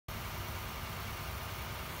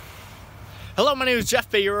Hello, my name is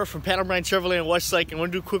Jeff Bayura from Pat O'Brien Chevrolet in Westlake, and I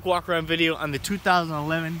want to do a quick walk around video on the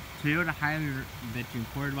 2011 Toyota Highlander that you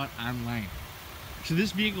inquired about online. So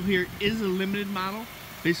this vehicle here is a limited model,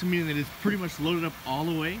 basically meaning that it's pretty much loaded up all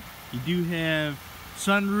the way. You do have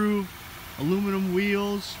sunroof, aluminum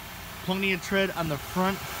wheels, plenty of tread on the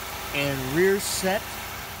front and rear set.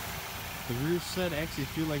 The rear set actually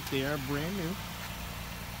feel like they are brand new.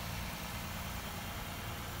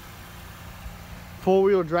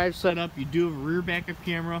 Four-wheel drive setup. You do have a rear backup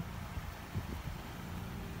camera.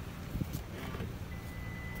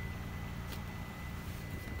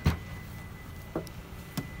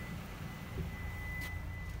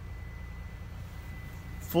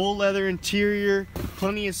 Full leather interior,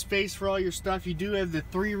 plenty of space for all your stuff. You do have the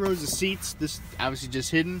 3 rows of seats. This obviously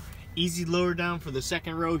just hidden. Easy lower down for the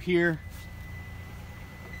second row here.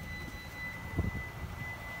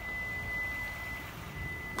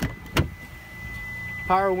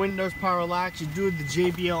 Power windows, power locks. You do have the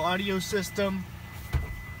JBL audio system.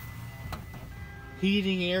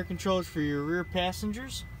 Heating and air controls for your rear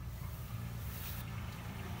passengers.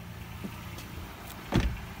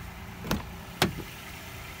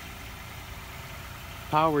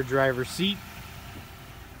 Power driver seat.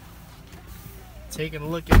 Taking a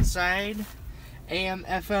look inside. AM,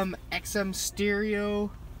 FM, XM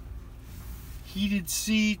stereo. Heated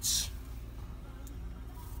seats.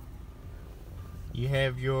 You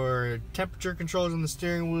have your temperature controls on the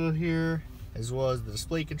steering wheel here, as well as the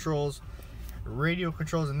display controls, radio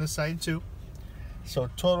controls on this side too. So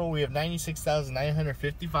total we have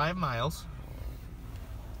 96,955 miles.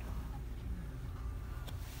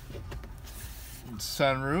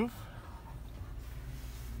 Sunroof.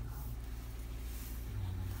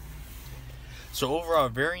 So overall, a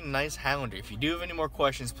very nice Highlander. If you do have any more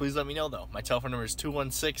questions, please let me know though. My telephone number is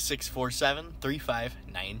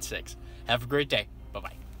 216-647-3596. Have a great day.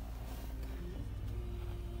 Bye-bye.